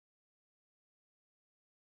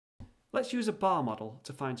Let's use a bar model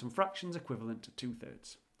to find some fractions equivalent to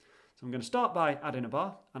 2/3. So I'm going to start by adding a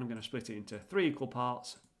bar, and I'm going to split it into 3 equal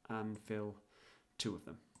parts and fill 2 of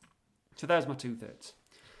them. So there's my 2/3.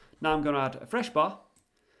 Now I'm going to add a fresh bar,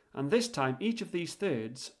 and this time each of these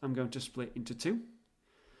thirds I'm going to split into 2.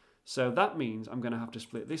 So that means I'm going to have to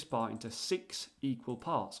split this bar into 6 equal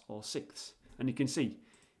parts, or sixths. And you can see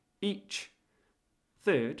each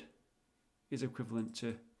third is equivalent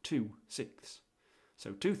to 2 sixths.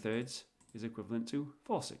 So 2/3 is equivalent to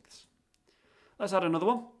 4 sixths. Let's add another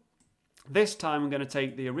one. This time I'm going to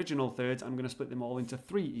take the original thirds, I'm going to split them all into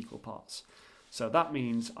 3 equal parts. So that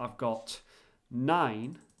means I've got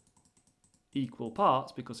 9 equal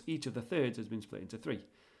parts because each of the thirds has been split into 3.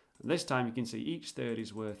 And this time you can see each third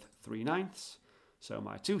is worth 3/9. So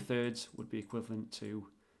my 2/3 would be equivalent to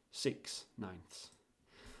 6/9.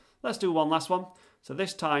 Let's do one last one. So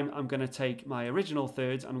this time I'm going to take my original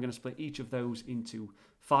thirds and I'm going to split each of those into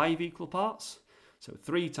 5 equal parts. So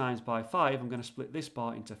 3 times by 5, I'm going to split this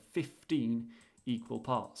bar into 15 equal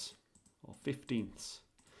parts, or 15ths.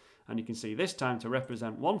 And you can see this time to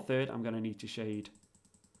represent 1/3, I'm going to need to shade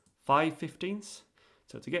 5 15ths.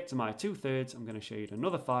 So to get to my 2/3, I'm going to shade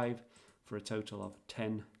another 5 for a total of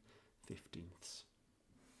 10 15ths.